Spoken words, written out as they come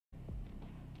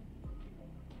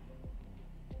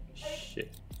Shit.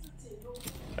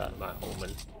 Got my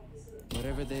omen.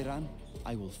 Wherever they run,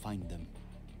 I will find them.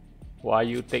 Why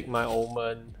you take my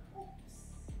omen?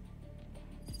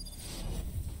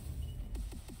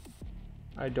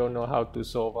 I don't know how to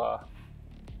Sova.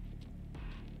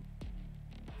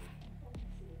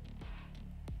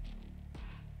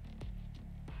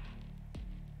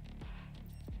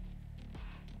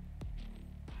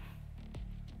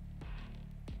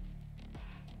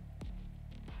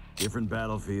 Different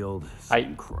battlefield,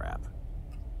 same crap.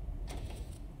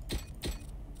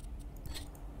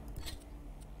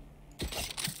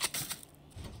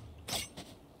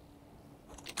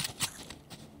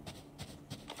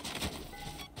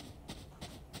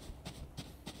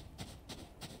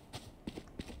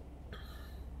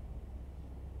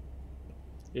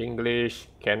 English,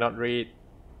 cannot read.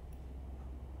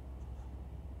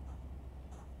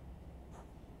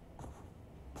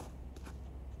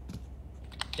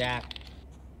 Jack.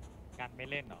 การไม่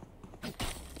เล่นเหรอ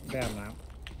แบบน้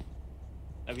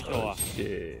แล้วพี่โชว์อ่ะ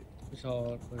Shit. ำผู้ชอ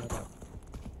บคุยแบบ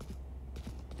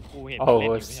กูเห็น 哦， เล่นอ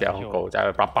ยู่ไม่ใช่ 小 พี่โช 狗 ว์ 在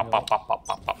叭叭叭叭叭叭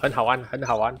叭，很好玩，很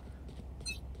好玩。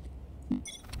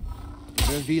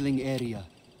 Revealing area.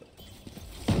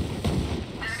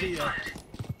 See ya.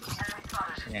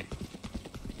 ไง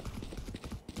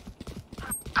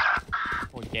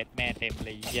โอ้ยเจ็ดแม่เต็มเล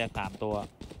ยเหี้ย3 ตัว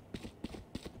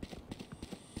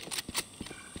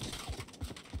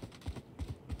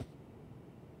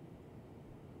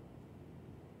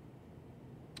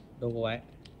ดูไว้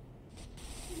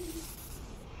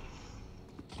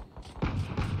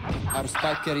Our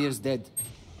spike carrier's dead.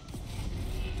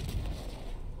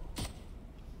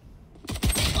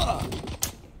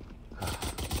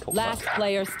 Last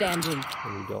player standing.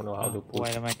 We don't know how to ป่วย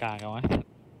push. ทำไมกากกันวะ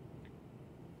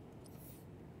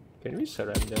Can we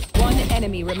surrender? One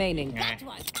enemy remaining. ไง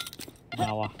มา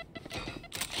วะ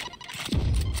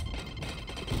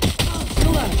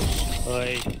เฮ้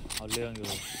ยเอาเรื่องอยู่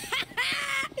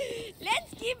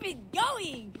Let's keep it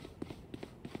going.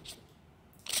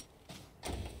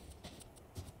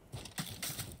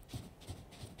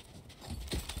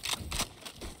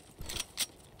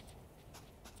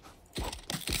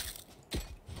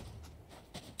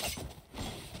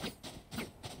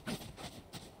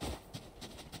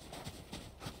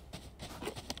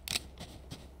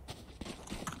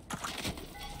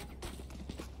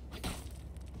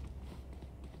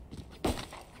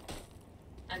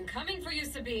 I'm coming for you,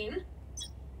 Sabine.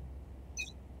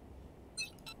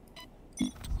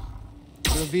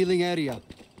 Revealing area.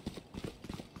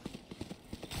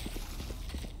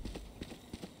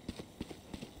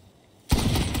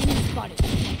 Enemy spotted.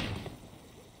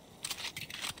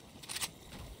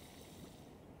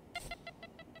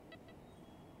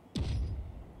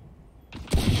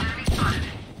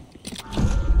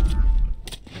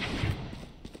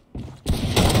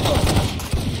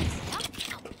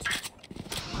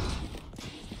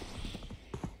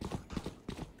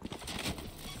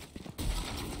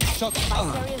 Shot.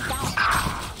 Area's down.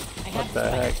 I What have the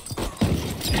heck?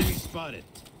 Enemy spotted.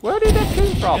 Where did that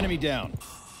come from? Enemy down.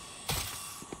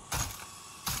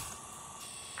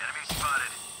 Enemy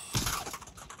spotted.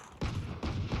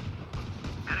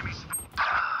 Enemy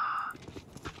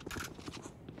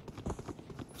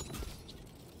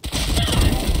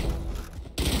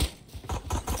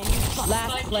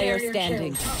Last Spike player carrier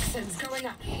standing. kill. Toxins going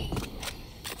up.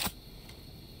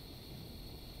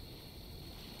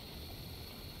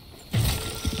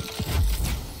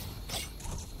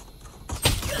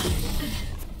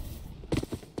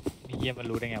 มีเหี้ยมัน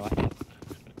รู้ได้ไงวะ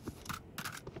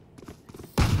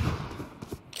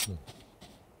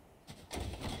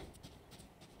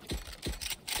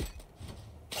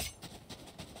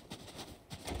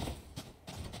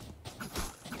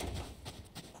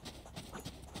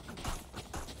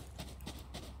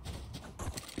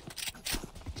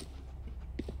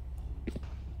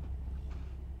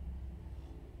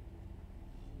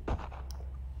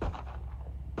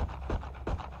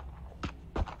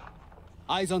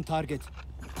Eyes on target.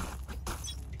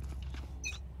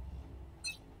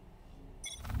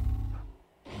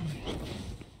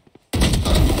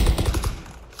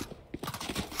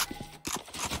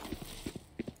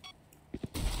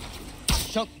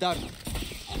 Shot down.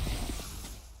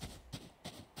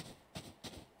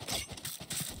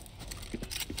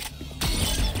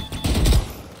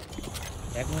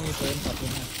 แจ็คไม่มีปืนขอบคุ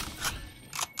ณนะ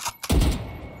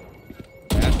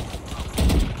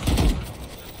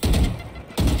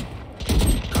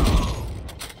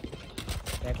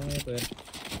แจ็คไม่มีปืน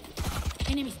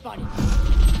Enemy spotted.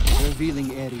 Revealing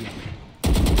area.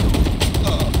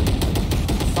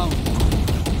 Found.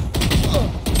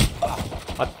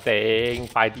 我頂，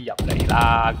快啲入嚟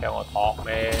啦！叫我托咩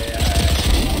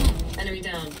Enemy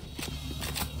down.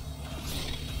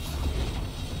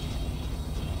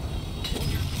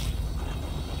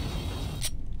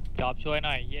 จอบช่วยห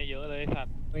น่อยเหี้ยเยอะเลยสัต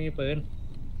ว์ ไม่มีปืน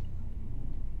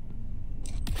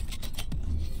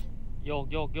โยก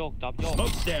โยกโยกจอบโยก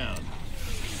Smoke's down.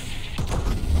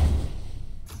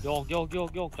 โยกโยกโยก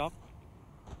โยกจอบ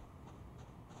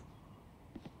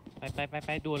ไ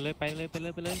ปด่วนเลยไปเลย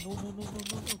นู่น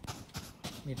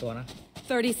มีตัวนะ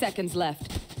 30 seconds left.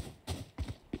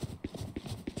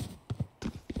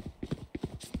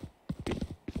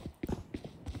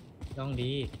 ย่อง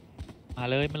ดี มา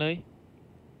เลย มาแล้ว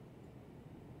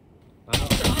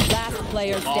Last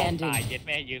player ตาย standing. เย็ดแ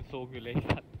ม่ยืนซูงอยู่เลย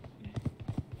สัตว์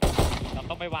เรา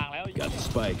ต้องไปวางแล้ว Got the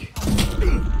spike.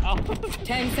 เอ้า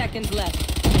 10 seconds left.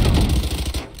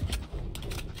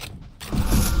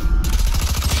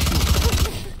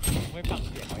 ไม่ฟังเ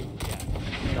สียงไอ้เหี้ย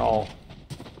No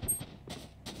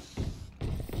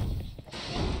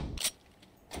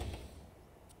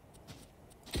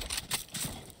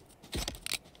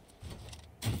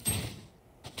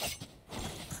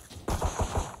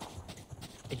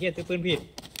ไอ้เหี้ยซื้อปืนผิด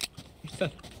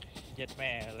เย็ดแม่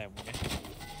อะไรมึงเนี่ย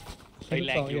เฮ้ยแ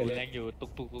รงอยู่ตุก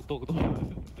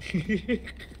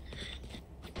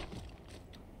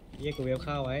เหี้ยกูเวลเ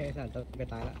ข้าไว้ไอ้สัตว์ต้องไป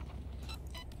ตายละ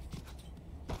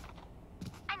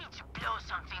I need to blow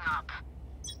something up.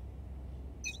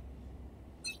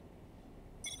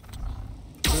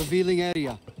 Revealing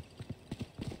area.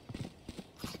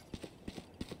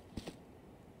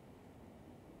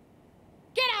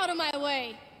 Get out of my way.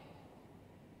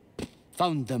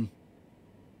 Found them.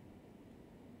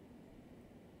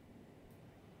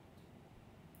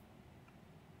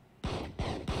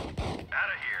 Out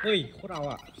of here. เฮ้ยโคตรเอา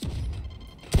อ่ะ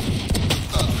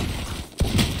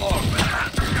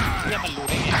เหี้ยมันรู้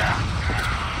ได้ไงวะ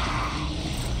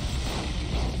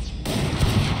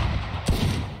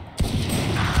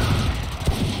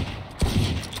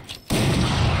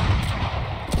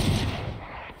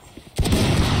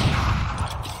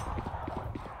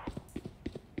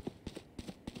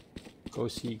go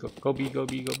C go B go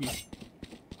B go B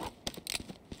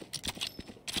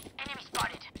Enemy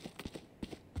spotted.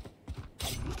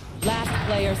 Last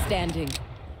player standing.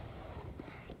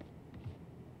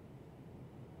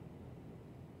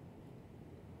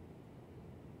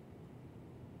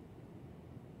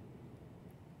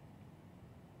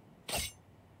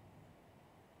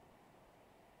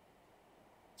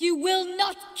 You will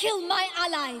not kill my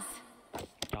allies.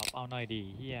 จอบเอาหน่อยดี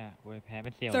เหี้ยเว้ยแพ้เป็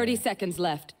นเสี่ยว 30 seconds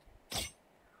left.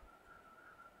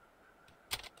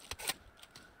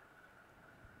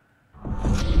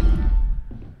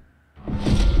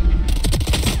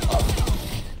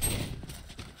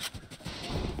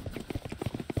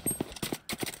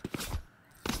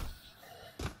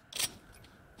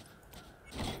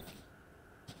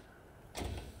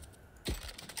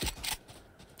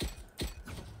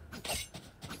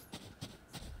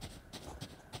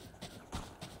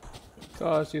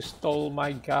 because you stole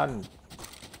my gun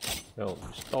no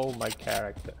you stole my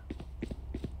character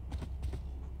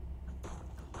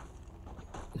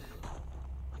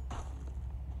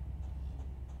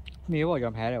มีบอกย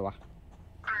อมแพ้เลยวะ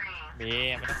มี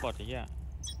ไม่ต้องกดไอ้เหี้ย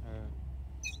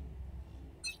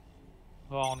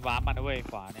ลองวาร์ปมาด้วย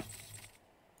ขวาเนี่ย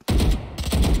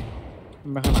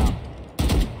ไม่ข้างหลัง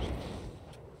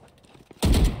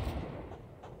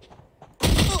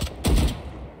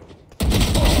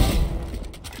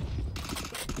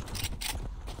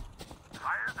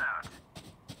Fire's out.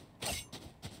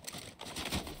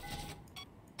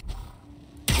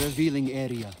 Revealing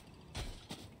area.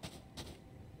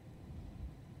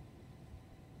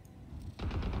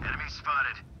 Enemy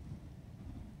spotted.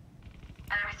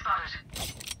 Enemy spotted.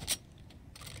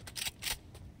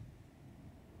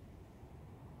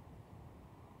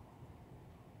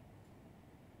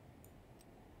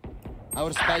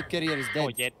 Our spike carrier is โอ้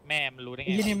dead. เย็ดแม่มันรู้ได้ไง ไ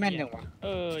อ้เหี้ยนี่แม่นจังวะ ไ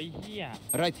อ้เหี้ย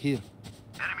Right here.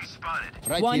 Enemy spotted.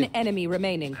 Right One here. enemy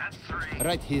remaining. That's three.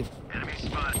 Right here. Enemy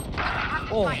spotted.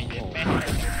 โอ้ ไอ้เย็ดแม่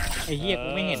ไอ้เหี้ยกู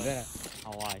ไม่เห็นด้วยนะ เอ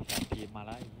าไว้แชมป์ทีมมาแ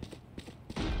ล้วไอ้เหี้ย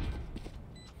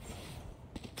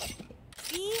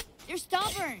See? You're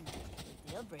stubborn.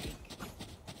 They'll break.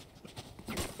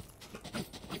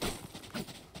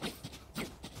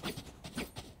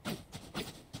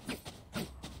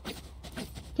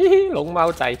 龙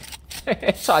猫仔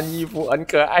穿衣服很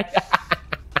可爱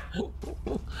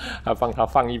还帮他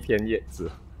放一片叶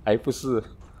子哎不是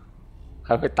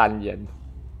还会单眼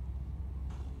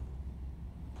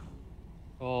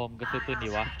โอ้มึงก็ซื้อปืนดี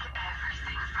วะ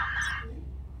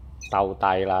เตาไต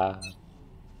啦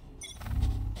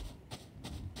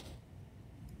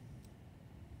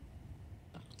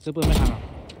ซื้อปืนไม่ทันหรอก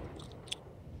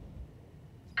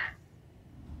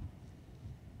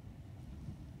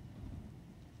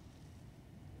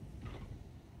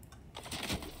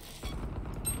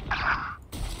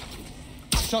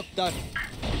Shock dart.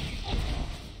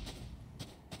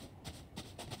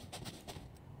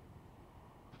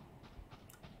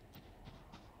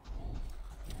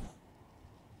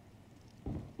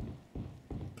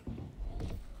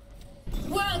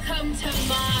 Welcome to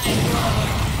my world.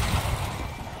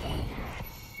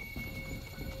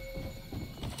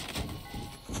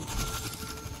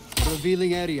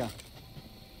 Revealing area.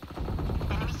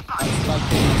 Our spike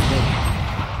carrier is dead.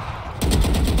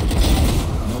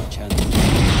 No chance.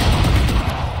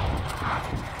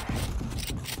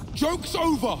 Joke's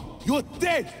over! You're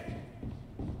dead!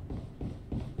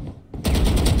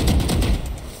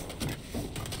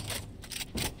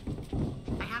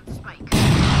 I have the spike.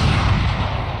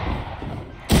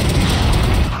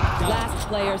 Last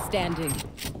player standing.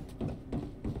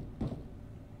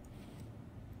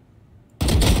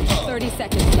 30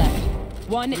 seconds left.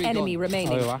 One Three enemy gone. เอา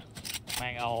remaining. เลยวะ แม่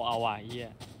งเอาว่ะเฮีย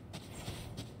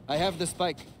I have the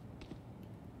spike.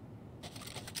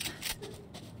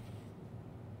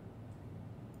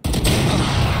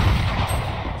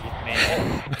 แม่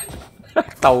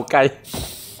เต่าไก่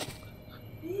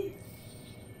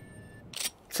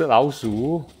吃老鼠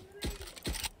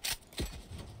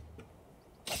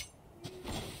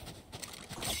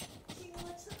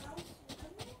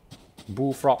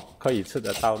，bullfrog 可以吃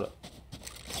得到的。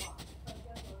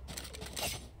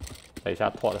等一下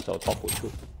拖的时候拖不住。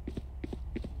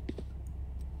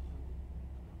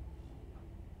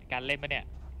 การเล่นปะเนี่ย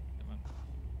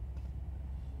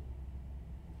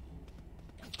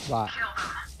ว่า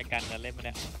ไอการเล่นปะเ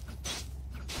นี่ย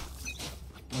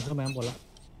มันขึ้นมาข้างบนแล้ว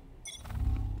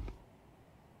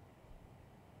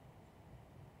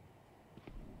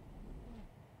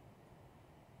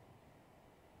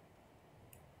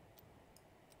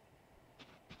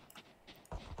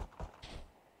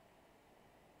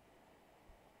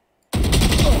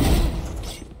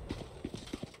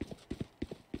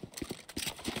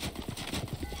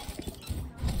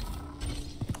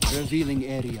Revealing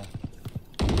area.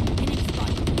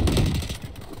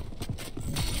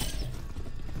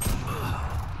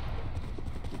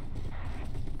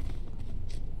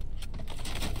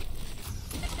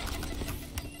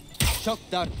 Shock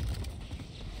dart.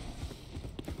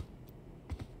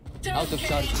 Out of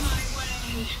charge.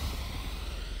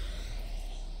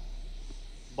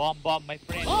 บอมไม่เฟ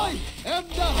รน I am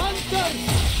the hunter.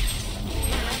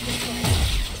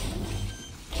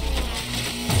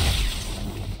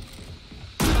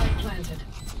 Spike planted.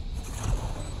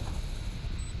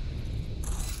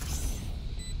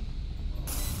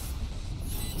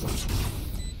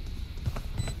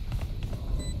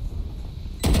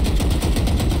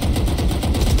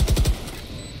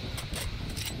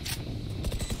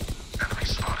 Enemy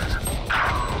spotted.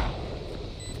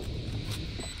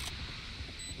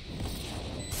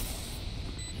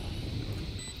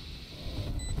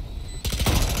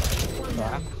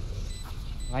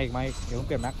 มาอีกมาอีกเดี๋ยวผม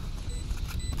เก็บนัก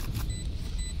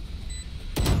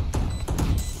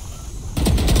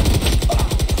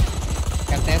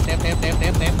กันเซฟเซฟเซฟเซฟเซ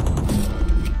ฟเซฟ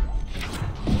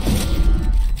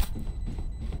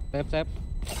เซฟเซฟ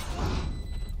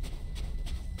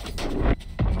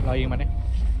เรายิงมันเนี่ย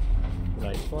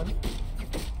Nice one.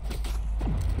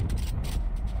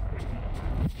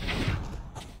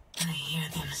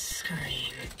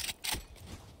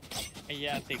 ไอ้เหี้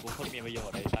ยติกูโคตรมีประโยช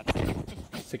น์ไอ้สัตว์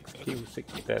 6 kills,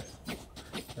 6 deaths.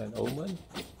 And Omen,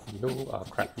 you are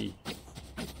crappy.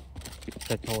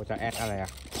 จะโชว์จะแอดอะไรอ่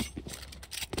ะ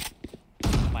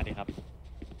มาดิครับ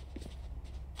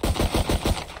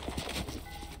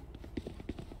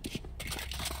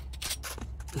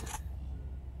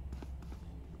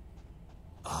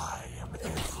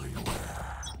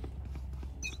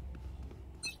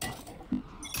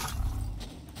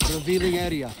Revealing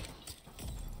area.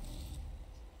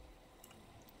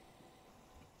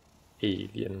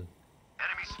 Alien.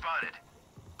 Enemy spotted.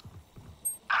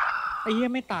 ไอ้เหี้ย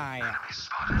ไม่ตายอ่ะ Enemy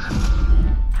spotted.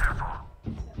 Careful.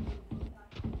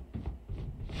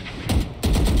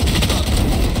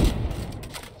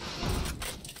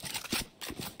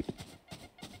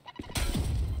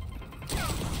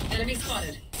 Enemy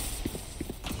spotted.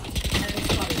 Enemy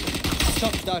spotted.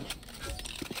 Shock dart.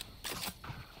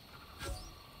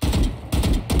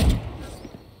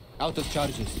 Out of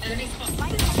charges. Enemy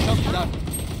spotted. Shock dart.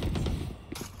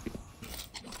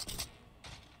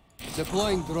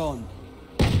 Deploying drone.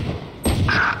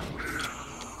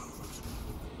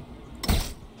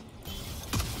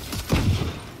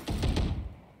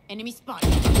 Enemy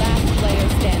spotted. Last player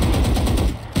standing.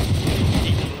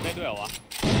 ยิงทะลุได้ด้วยเหรอวะ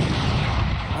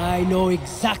I know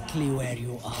exactly where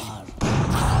you are.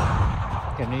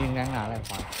 เดี๋ยวนี้ยิงแรงหนาอะไรค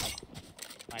วาย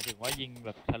หมายถึงว่ายิงแบ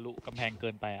บทะลุกำแพงเกิ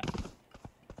นไปอ่ะ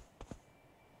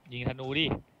ยิงธนูดิ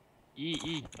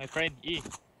my friend E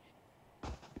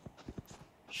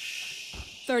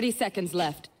 30 seconds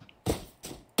left.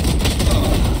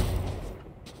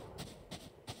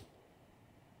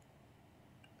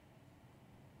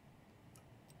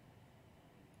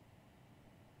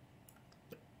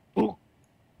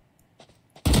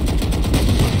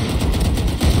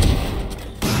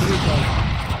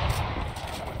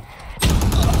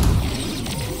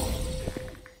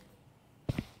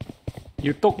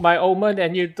 You took my omen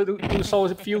and you do so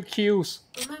few kills.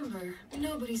 Remember,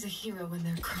 nobody's a hero when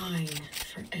they're crying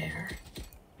for air.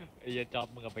 ไอ้เหี้ยจอบ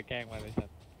มึงเอาไปแกล้งมาเลยสัต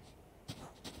ว์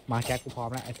มาแจ็คกูพร้อม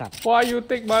แล้วไอ้สัตว์ Why you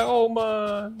take my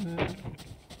omen?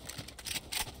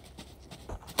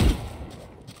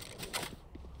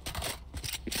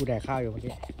 กูแดกข้าวอยู่เมื่อ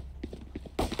กี้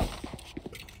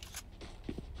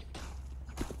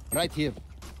Right here.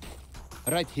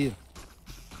 Right here.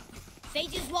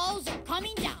 Sage's walls are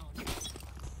coming down.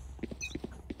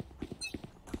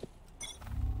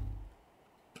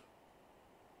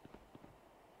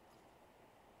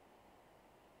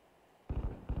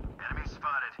 Enemy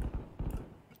spotted.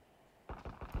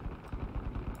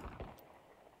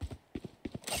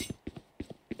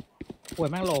 ป่วย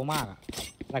แม่งโลมากอ่ะ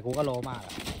แต่กูก็โลมากอ่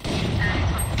ะ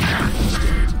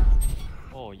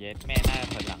โอ้เย็ดแม่หน้า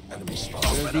ถอยหลัง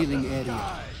Revealing area.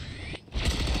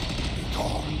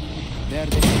 There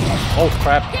they are. Oh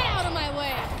crap. Get out of my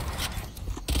way.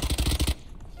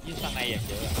 ยิ่งข้างในอย่างเ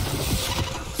ยอะอะ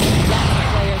Last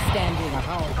player standing. มาเ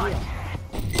ข้าไอ้เหี้ย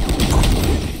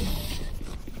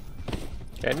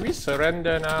Can we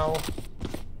surrender now?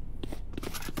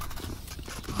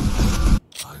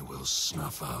 I will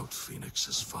snuff out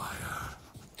Phoenix's fire.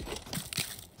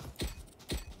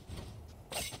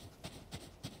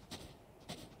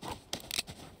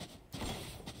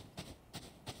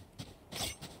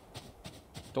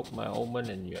 Took my omen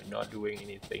and you're not doing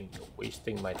anything. You're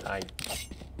wasting my time.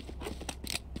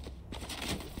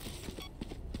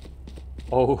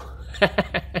 Oh,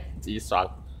 G-Song.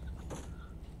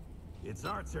 It's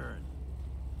our turn.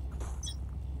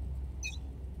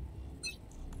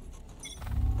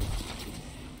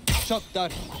 Shot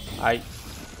dart. I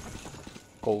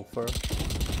go first.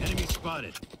 Enemy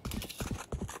spotted.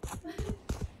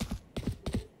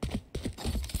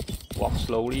 Walk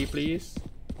slowly, please.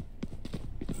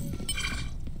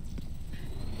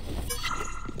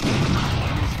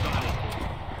 Enemy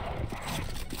spotted.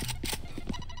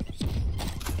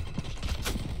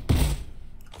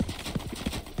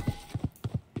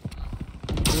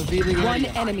 Revealing One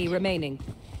area. enemy remaining.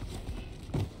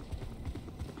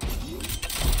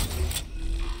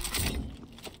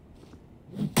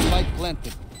 Spike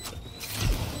planted.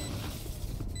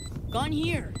 Gun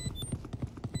here.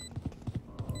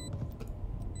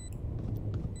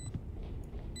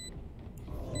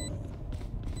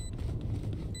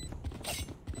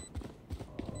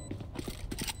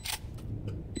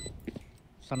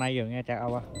 สไนอยู่ไงแจ็คเอา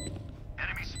วะ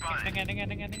Enemy spotted. นั่นไงนั่นไง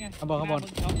นั่นไงนั่นไง ข้างบนข้างบน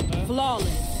หน้มึเออ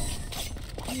Flawless.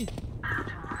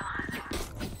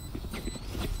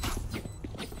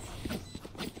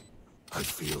 I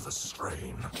feel the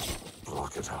strain.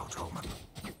 Block it out, Omen.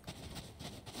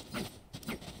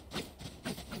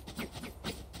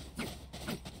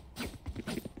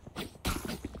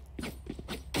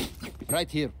 Right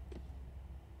here.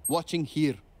 Watching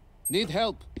here. Need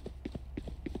help.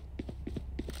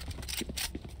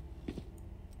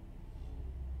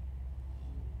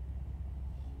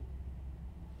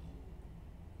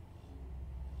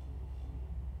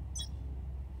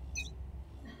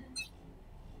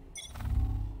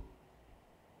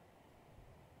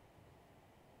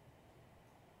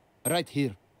 Right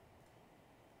here.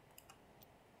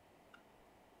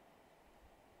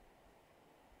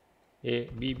 A,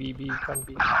 B, B, B, come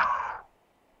B.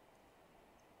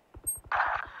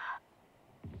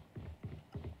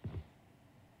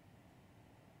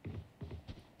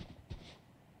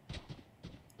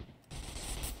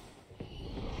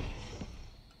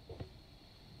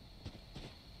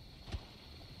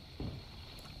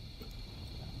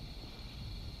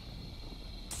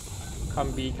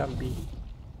 Come B, come B.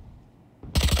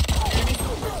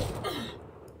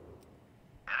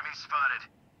 Enemy spotted.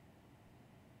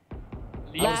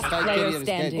 Last Spike player carrier is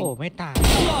dead. โอ้ standing. ไม่ตาย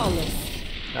Flawless.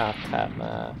 Tap.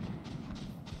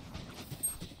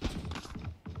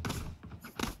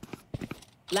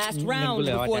 Last Mm, round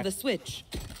nagulay ako, before Jack. the switch.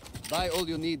 Buy all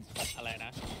you need. อะไรน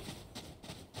ะ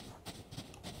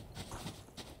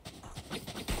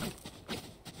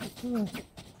โ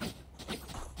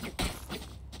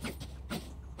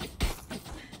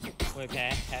อ้ยแพ้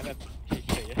แบบ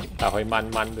เฉย แต่หอยมั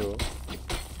นดู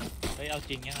ๆเฮ้ยเอา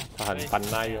จริงยังอ่ะ ทหารฟัน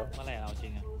หน้าอยู่ เมื่อไหร่เอาจริ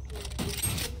งอ่ะ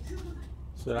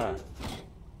是啊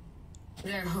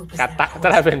Their hope is กา their ตะ point. 在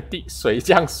那边滴水这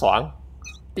样爽，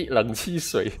滴冷气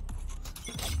水。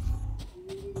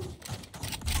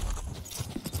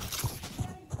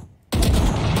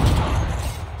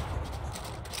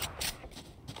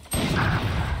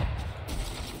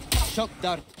 Shock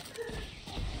dart.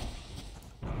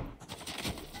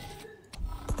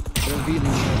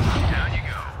 Revealing. Down you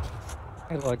go. ใ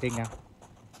ห้โกจริงอ่ะ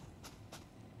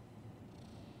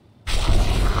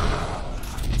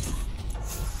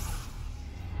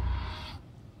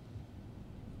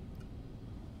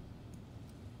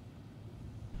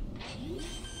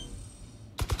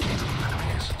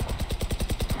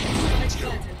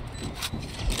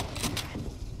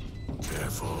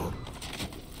Careful.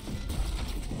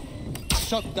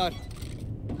 Shock dart.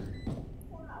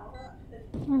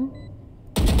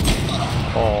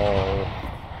 哦，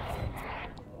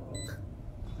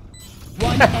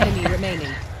 One enemy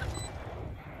remaining.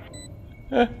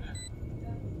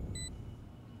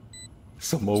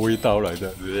 什么味道来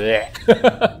着？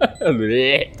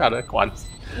他的管子。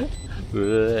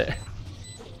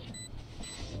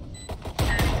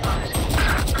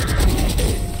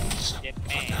 เย็ดแ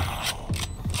ม่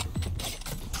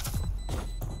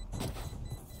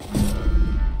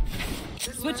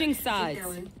Switching Keep sides.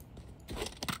 going.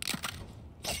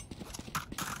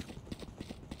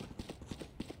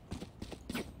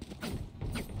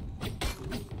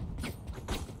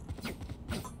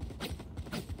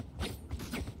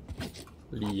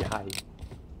 厉害！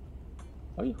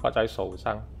哎，画在手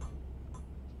上，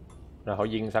然后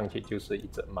印上去就是一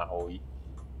只猫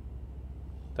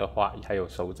的话，还有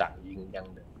手掌印一样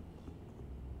的。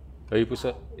哎，不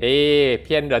是，哎，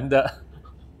骗人的。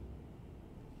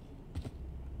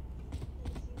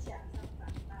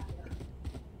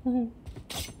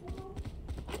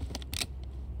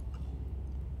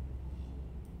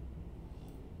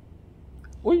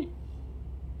喂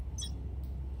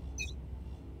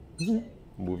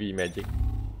，movie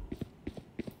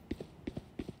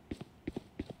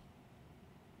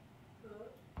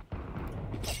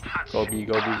magic。Go B,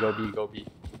 go B, go B, go B。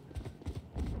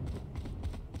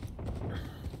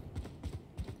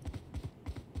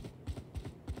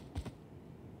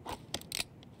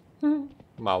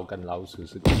猫跟老鼠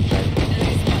是公在。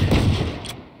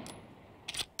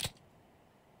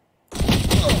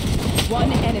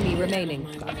 One enemy remaining.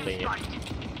 打飞。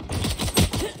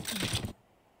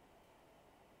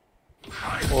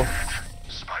哦，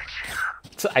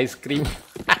吃 ice cream。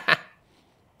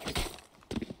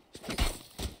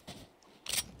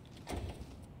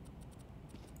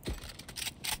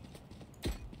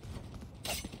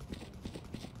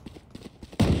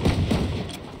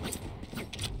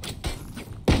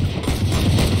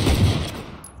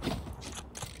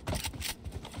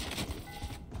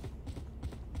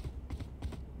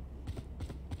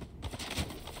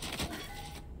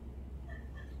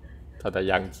他的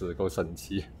样子够生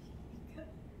气。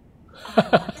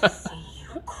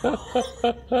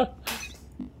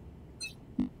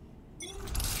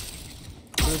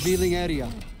Revealing area.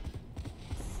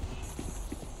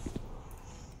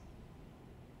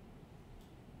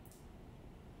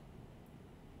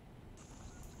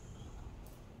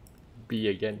 B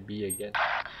again, B again.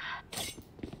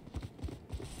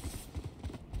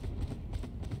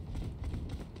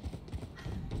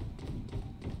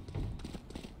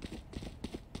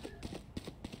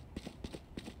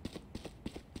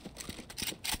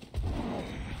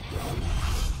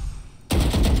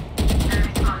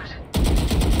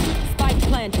 Spike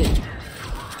planted.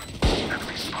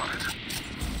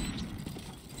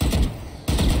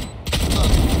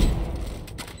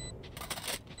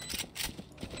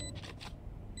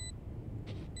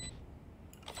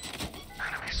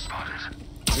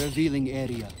 Revealing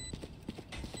area.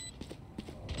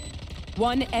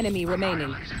 One enemy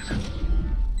remaining.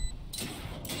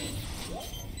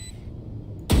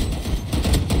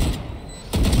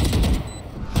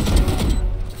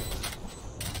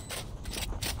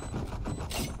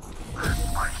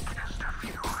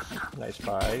 Nice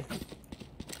try.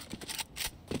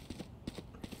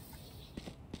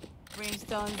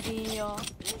 Brimstonezinho.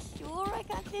 You sure I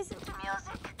got this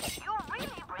music? You're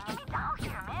really bringing me down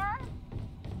here, man.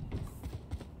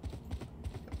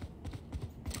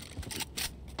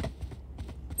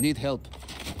 Need help.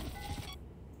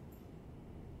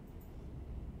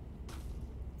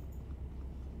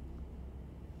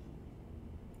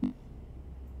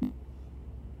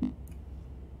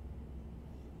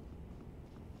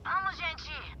 I'm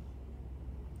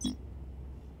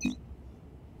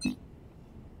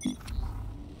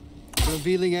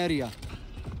Revealing area.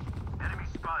 Enemy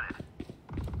spotted.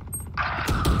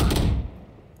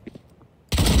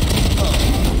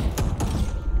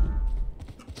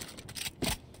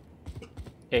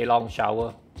 A long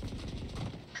shower.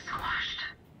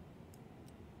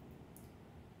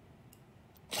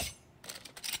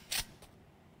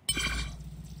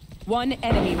 One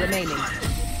enemy remaining.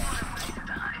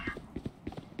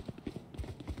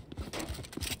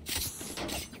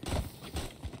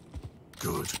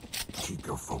 Good. Keep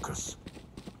your focus.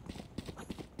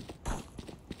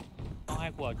 ต้องให้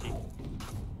กูเอาจริง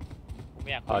กูไม่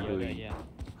อยากคุยเยอะเลยเฮีย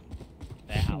แ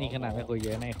ต่หา นี่ ว่า ขนาดไม่คุยเย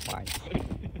อะในควาย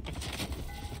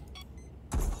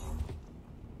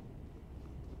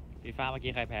ฟีฟ่าเมื่อ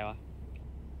กี้ใครแพ้วะ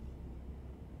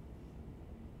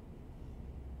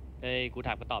เอ้ยกูถ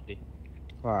ามก็ตอบดิ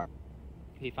ว่า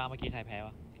ฟีฟ่าเมื่อกี้ใครแพ้ว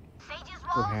ะ Sage's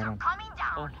Cô walls hé are mà. coming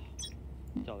โอ้ down.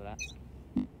 จบแล้ว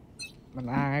มัน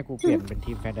อ้างให้กูเปลี่ยนเป็น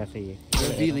ทีมแฟนตาซี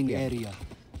Revealing area.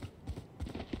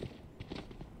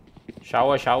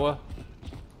 Shower shower.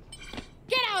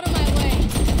 Get out of my way.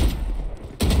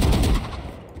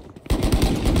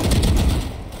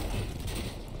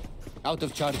 Out of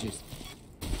charges.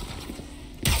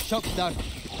 Shock dart.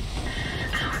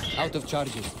 Out of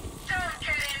charges. Don't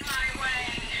get in my way.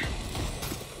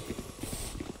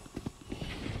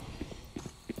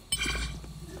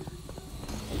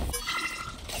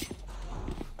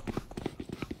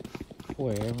 โอ้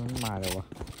ยมันไม่มาเลยวะ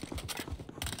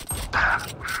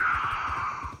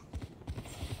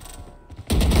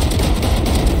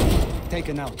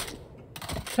Taken out.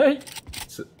 Hey.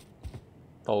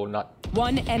 Donut.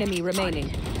 One enemy remaining.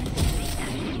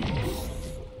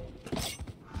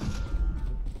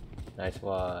 Nice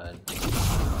one.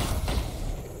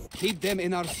 Keep them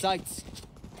in our sights.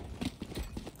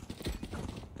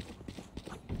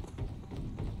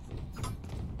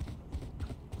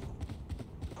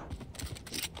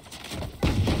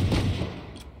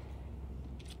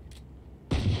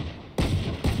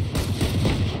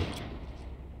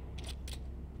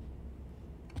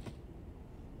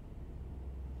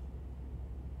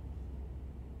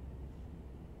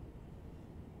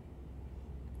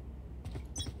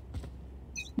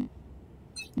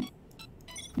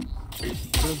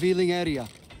 Revealing area.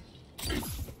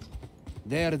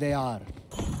 There they are.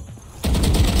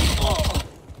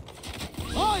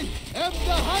 I am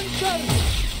the hunter!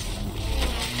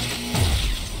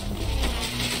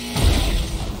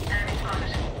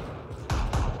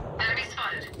 Enemy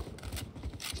spotted.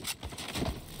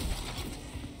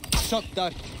 Shock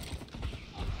dart.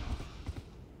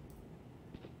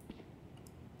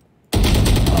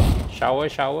 Shower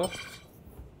shower.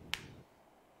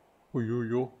 哦呦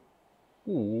呦，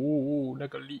哦，那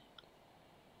个力。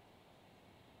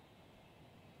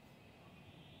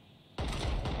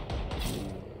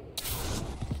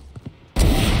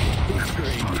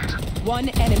One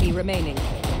enemy remaining.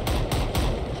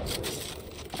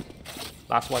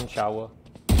 Last one shower.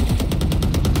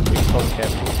 Please go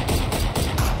careful.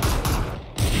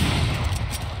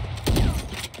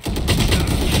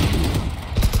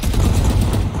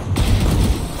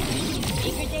 The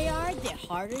bigger they are, the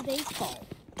harder they fall.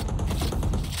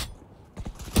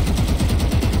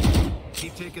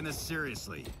 Keep taking this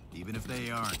seriously, even if they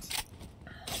aren't.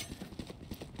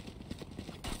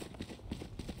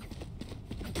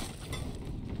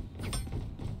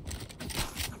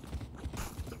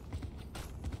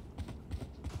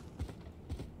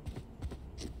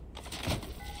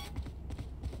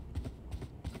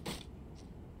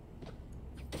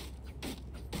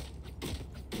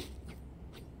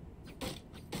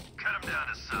 Cut them down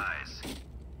to size.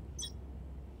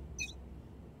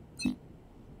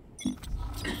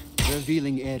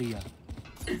 Revealing area.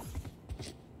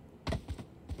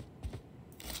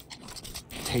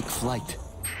 Take flight.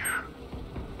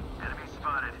 Enemy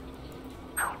spotted.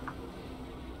 Help.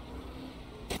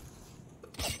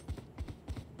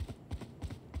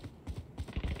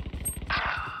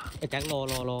 ไอ้แจ็คโล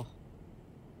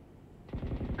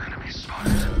Enemy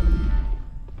spotted.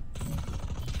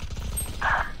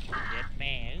 เย็ดแ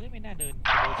ม่เอ้ยไม่น่าเดิน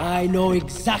I know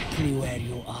exactly where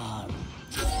you are.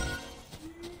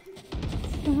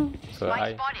 可爱。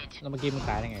 แล้วเมื่อกี้มัน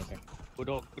ตายได้ไงแจ็ค กู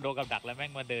โดนกับดักแล้วแม่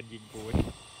งมาเดินยิงกู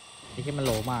ไอ้ที่มันโ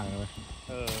ลมากเลยเว้ย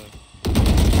เออ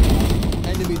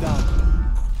Enemy down.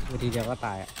 คือทีเดียวก็ต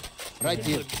ายอ่ะ Right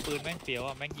ปื here. นแม่งเฟี้ยว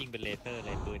อ่ะแม่งยิงเป็นเลเซอร์เล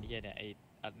ยปืนที่เนี่ยไอ้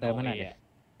อัน เติมขนาด เอ ไหน อะ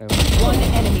เติม One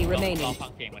enemy รอ remaining. ฟั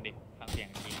งเสียงมันดิฟังเสียง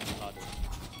ยิงรอดู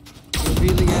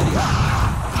Revealing area.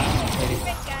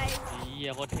 เฮี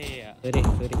ยโคตรเท่อะ ซื้อดิ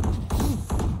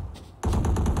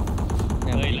เ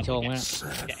นี่ยมัน เฮ้ย ยิงโชง แล้ว มาก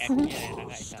มึงจะแอคเฮียอะไรนะ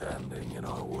ไอ้สัส Standing in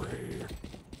our way.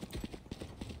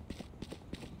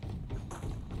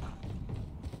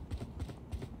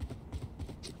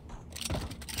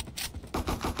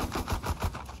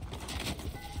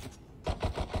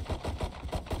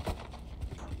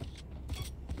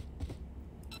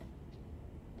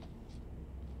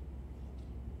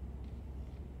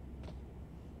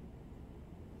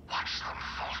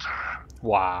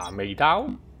 哇，没到。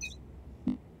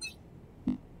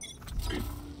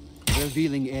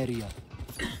 Revealing area.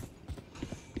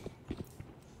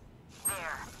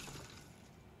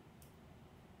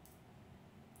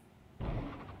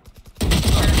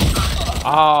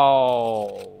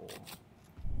 Oh.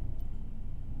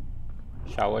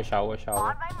 Shower.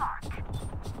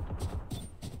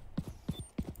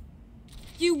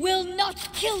 You will not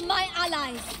kill my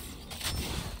allies.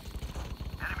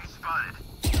 Enemy spotted.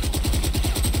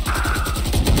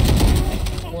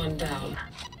 One down.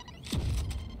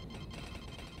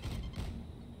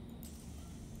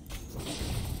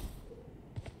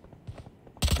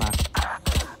 มา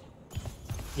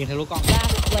ยิงทะลุกล่อง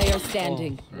Last player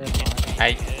standing. เลือดน้อย ไอ้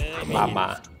มา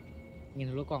ยิง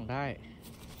ทะลุกล่องได้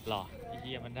หรอไอ้เ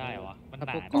หี้ยมันได้เหรอวะมันหนา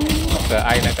ถ้าพวก นะ กล่อง เสือไ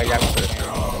อ้那个样子。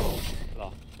 หรอ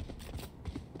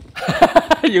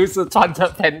又是穿着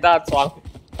panda 装，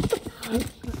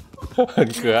很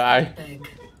可爱。 Beg.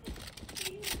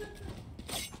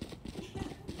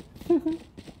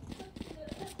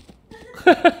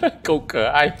 够可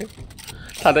爱，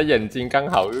他的眼睛刚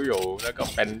好又有那个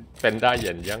panda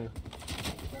眼一样。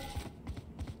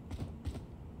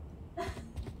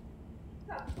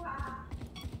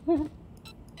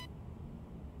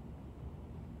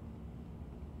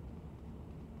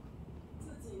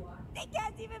They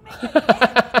can't even make it.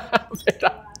 被他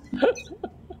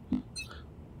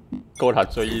够他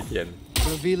追一点。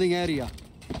 Revealing area.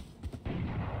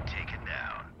 Taken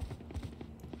down.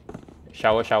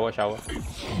 shower。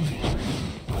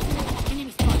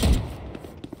 Enemy spotted.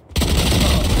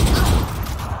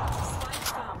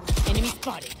 Enemy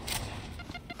spotted.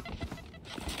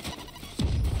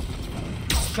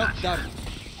 Shot down.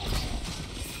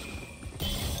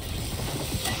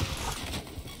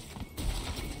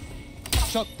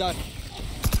 Shot down.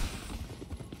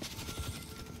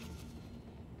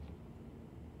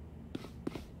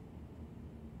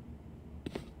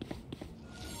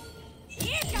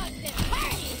 Here comes the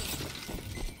party.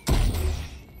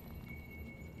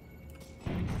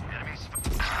 Enemy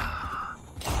spotted.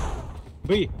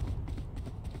 บี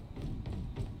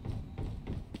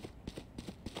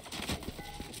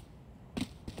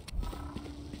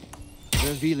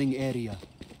Revealing area.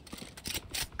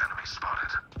 Enemy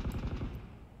spotted.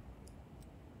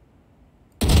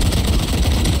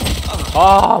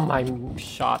 Oh my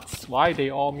shots! Why they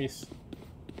all miss?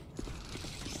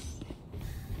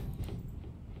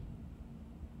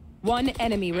 One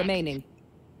enemy remaining.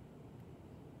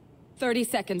 30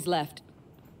 seconds left.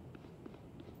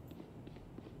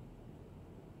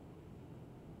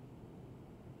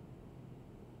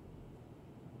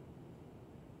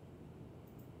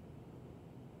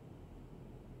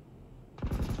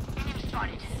 Enemy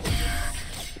spotted.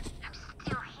 I'm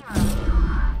still here.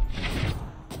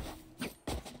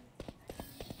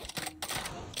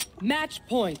 Match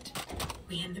point.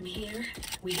 We end them here,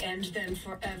 we end them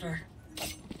forever.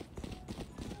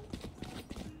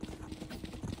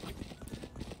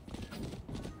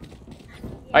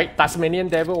 Tasmanian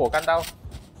Devil 我看到。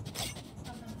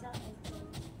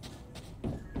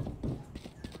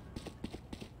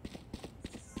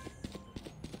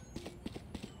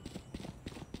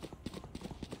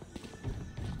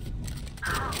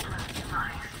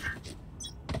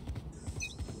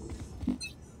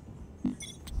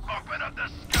Open up the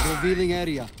sky. Revealing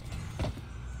area.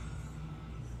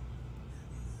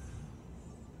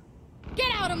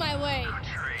 Get out of my way.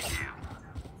 Trade you.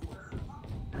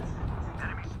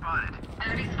 Enemy spotted.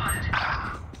 Enemy spotted.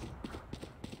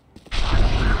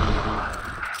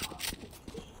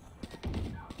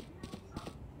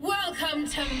 Welcome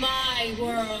to my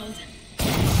world.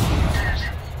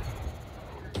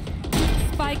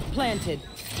 Spike planted.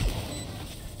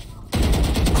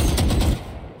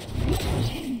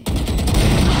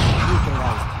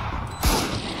 Neutralized.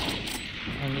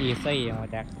 มันอีซี่มา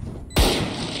แจ็ค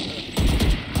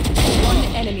One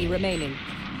enemy remaining.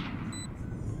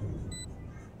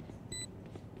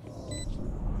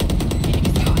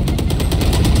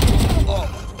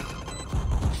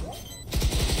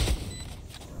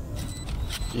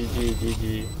 GG。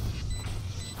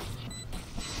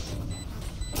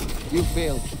 You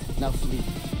failed. Now flee.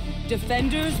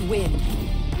 Defenders win.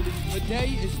 Today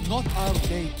is not our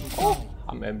day to die.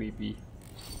 I'm MVP。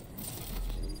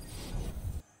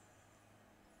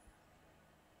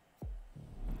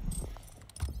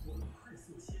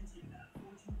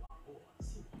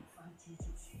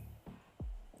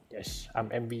 Yes, I'm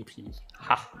MVP.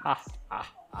 Ha ha ha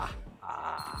ha ha.